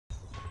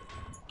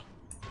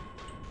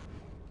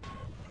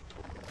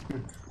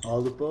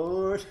All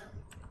aboard.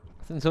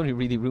 I think there's only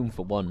really room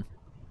for one.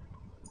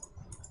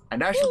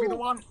 And I should be the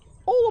one.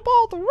 All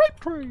about the rape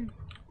train.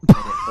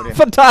 Put it.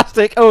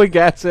 Fantastic! Owen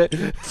gets it.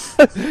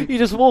 He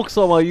just walks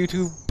on while you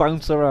two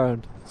bounce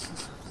around.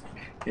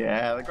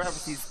 Yeah, the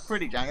gravity's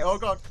pretty janky. Oh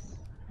god.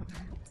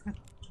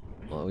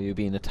 Well, you're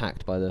being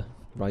attacked by the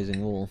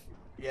rising wall.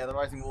 Yeah, the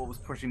rising wall was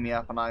pushing me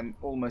up, and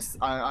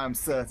I'm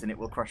certain it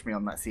will crush me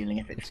on that ceiling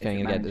if it. It's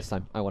going again this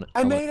time. I want it.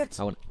 I made it.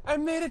 I want it. I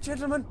made it,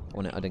 gentlemen. I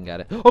want it. I didn't get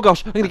it. Oh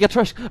gosh! I'm gonna get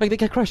crushed. I'm gonna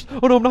get crushed.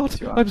 Oh no, I'm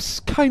not. I'm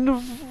kind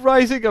of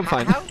rising. I'm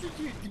fine. How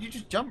did you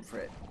just jump for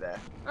it there?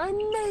 I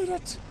made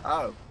it.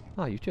 Oh.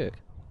 Oh, you jerk.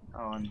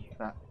 Oh, and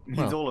that means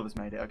Well. all of us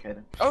made it. Okay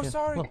then. Oh, Yeah,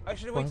 sorry. well, I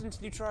should have waited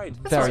until you tried.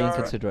 Very Sorry.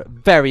 inconsiderate.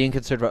 Very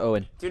inconsiderate,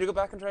 Owen. Do you want to go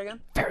back and try again?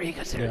 Very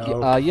inconsiderate.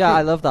 No. Yeah,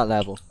 I love that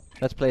level.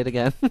 Let's play it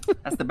again.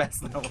 That's the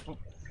best level.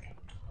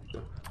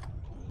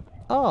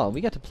 Oh,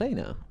 we get to play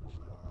now.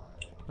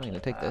 I'm gonna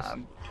take this.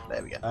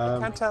 There we go.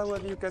 Can't tell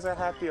whether you guys are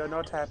happy or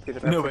not happy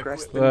that No, I've but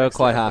progressed. to the We're next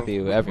quite level. happy.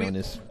 Everyone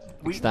is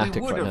We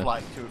ecstatic would right have now.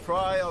 liked to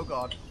try. Oh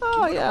god.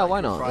 Oh, We would yeah, have why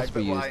liked to not? try, Let's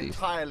but reuse we're these.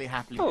 entirely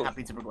happy Oh.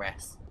 to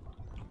progress.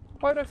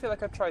 Why do I feel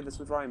like I've tried this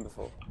with Ryan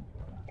before?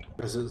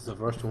 This is the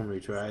first one we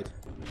tried.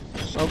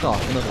 Oh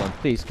gosh, another one.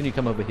 Please, can you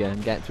come over here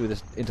and get through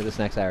this into this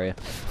next area?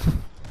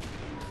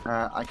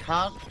 I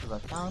can't because I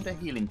found a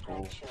healing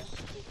pool.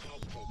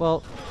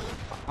 Well,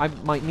 I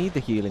might need the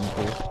healing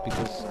pool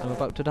because I'm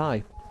about to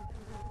die.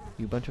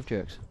 You bunch of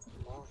jerks.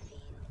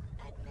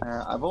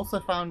 I've also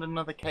found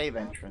another cave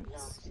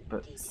entrance,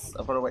 but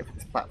I've got to wait for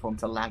this platform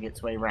to lag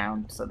its way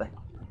round so the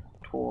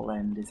tall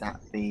end is at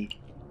the.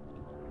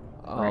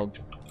 Oh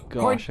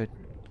gosh,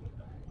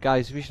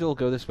 guys, we should all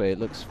go this way. It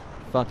looks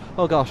fun.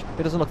 Oh gosh,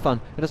 it doesn't look fun.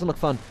 It doesn't look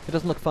fun. It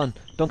doesn't look fun.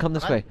 Don't come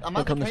this way. I'm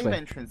Don't at the come this cave way.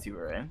 entrance you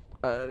were in.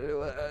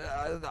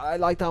 I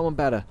like that one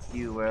better.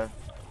 You were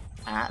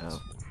at.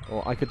 Oh.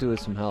 Or I could do with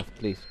some help,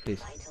 please,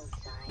 please.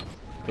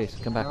 Please,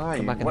 come back. Where are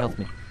Come you? back and What? help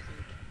me.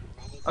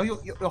 Oh,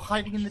 you're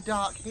hiding in the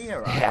dark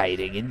here, right?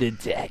 Hiding in the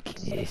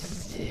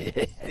darkness.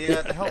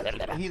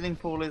 The healing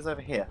pool is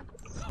over here.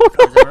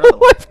 Is there another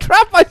one? I've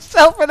trapped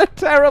myself in a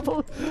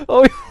terrible.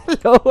 Oh,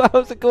 hello.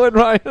 How's it going,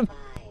 Ryan?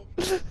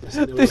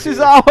 This is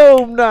our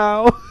home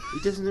now. He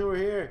doesn't know we're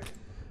here.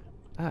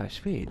 Ah,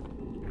 sweet.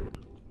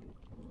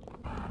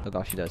 Oh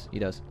gosh, he does. He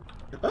does.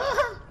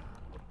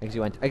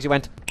 Exit went. Exit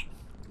went.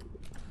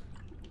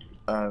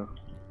 Oh.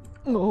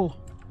 Oh.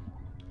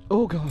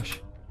 Oh gosh.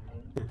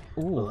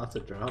 Well, Ooh. that's a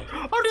drop.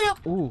 Oh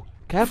dear! Ooh.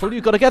 Careful, you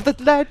gotta get the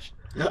ledge.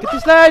 Get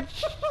this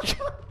ledge.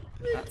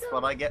 That's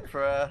what I get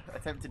for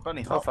attempted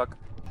bunny Oh hop. fuck.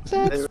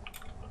 Ledge.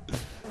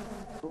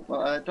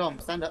 Well, Dom,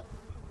 stand up.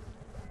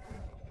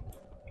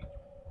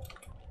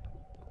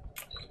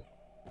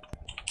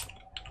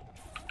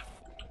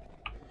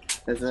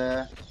 There's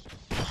a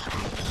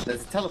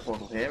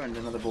teleportal here and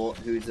another bot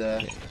who's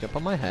Jump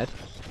on my head.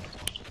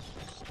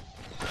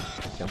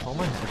 Jump on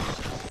my head.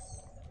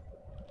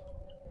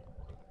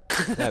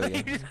 There we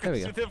go. There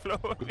we go.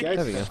 You guys,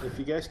 There we go. if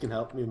you guys can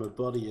help me, my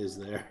body is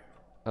there.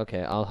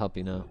 Okay, I'll help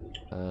you now.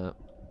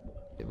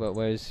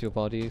 Where's your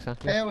body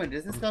exactly? Hey Owen,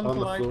 does this guy look On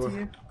the alive floor, to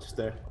you? just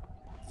there.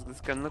 Does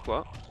this gun look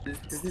what?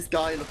 Does this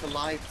guy look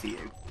alive to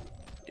you?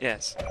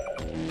 Yes.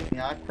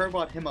 Yeah, I've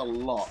crowbarred him a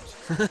lot.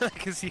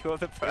 Because you're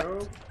the brat.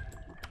 Oh,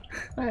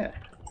 Oh, yeah.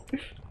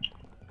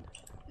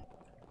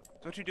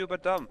 What do you do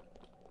about Dom?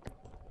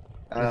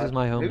 This is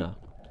my home who- now.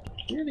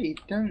 Really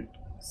don't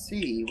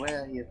see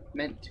where you're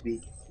meant to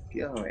be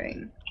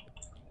going.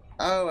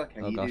 Oh, okay.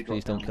 Oh you gosh, do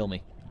please drop don't down. kill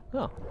me.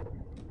 Oh.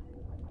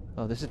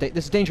 Oh, this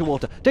is danger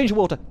water. Danger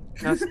water.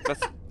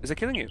 Is it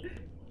killing you?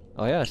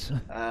 Oh yes.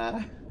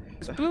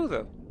 It's blue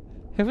though.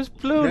 It was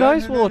blue, no,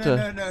 nice no, no, water.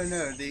 No, no,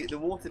 no, the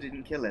water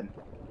didn't kill him.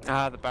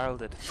 Ah, the barrel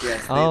did.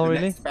 Yes, Oh, the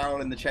really? next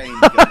barrel in the chain.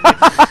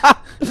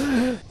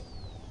 I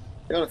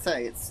gotta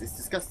say, it's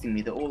disgusting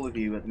me that all of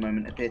you at the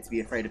moment appear to be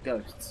afraid of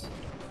ghosts.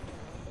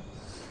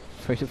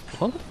 Afraid of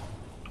what?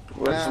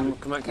 Well, from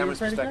command you're camera's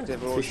afraid of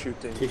perspective, we're all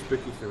shooting. too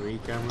spooky for me,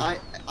 camera.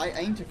 I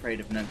ain't afraid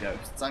of no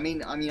ghosts. I'm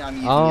using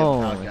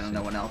Oh, a power I gun and see.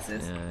 no one else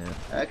is.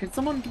 Yeah, Could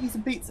someone give me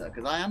some pizza?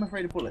 Because I am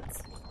afraid of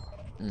bullets.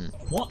 yeah.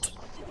 What?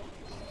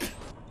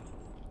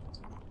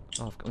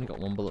 Oh, I've only got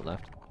one bullet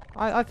left.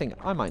 I think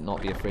I might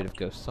not be afraid of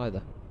ghosts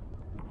either.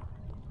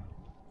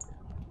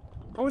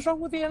 What was wrong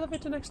with the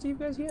elevator next to you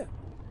guys here?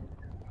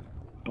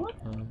 What?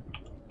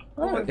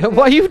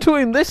 Why are you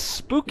doing this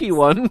spooky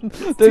one?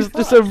 There's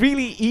just a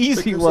really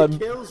easy Because one. it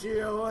kills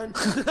you, Owen.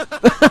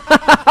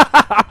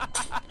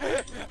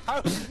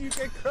 How did you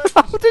get crushed?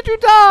 How did you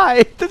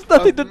die? There's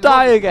nothing to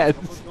die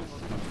against.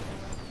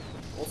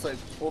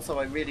 Also,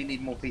 I really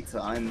need more pizza.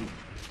 I'm,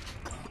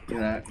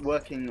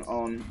 working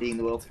on being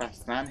the world's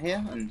fastest man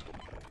here, and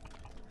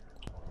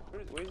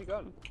Where's he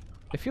gone?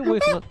 If you're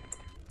working on,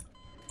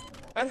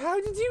 And how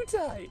did you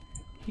die?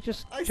 he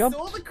just I jumped.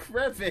 saw the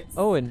crevice.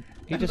 Owen,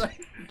 he And just I-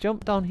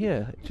 jumped down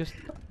here, just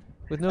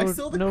with I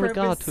saw the no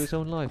regard crevice. to his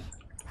own life.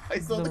 I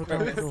saw No the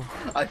regard at crevice.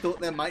 all. I thought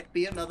there might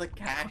be another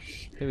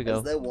cache, Here we go.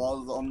 as there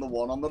was on the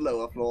one on the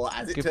lower floor.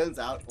 As it Give- turns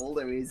out, all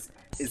there is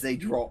a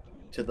drop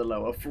to the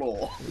lower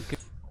floor.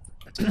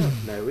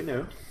 Now we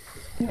know.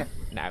 Yeah.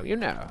 Now you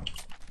know.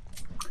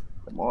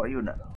 The more you know.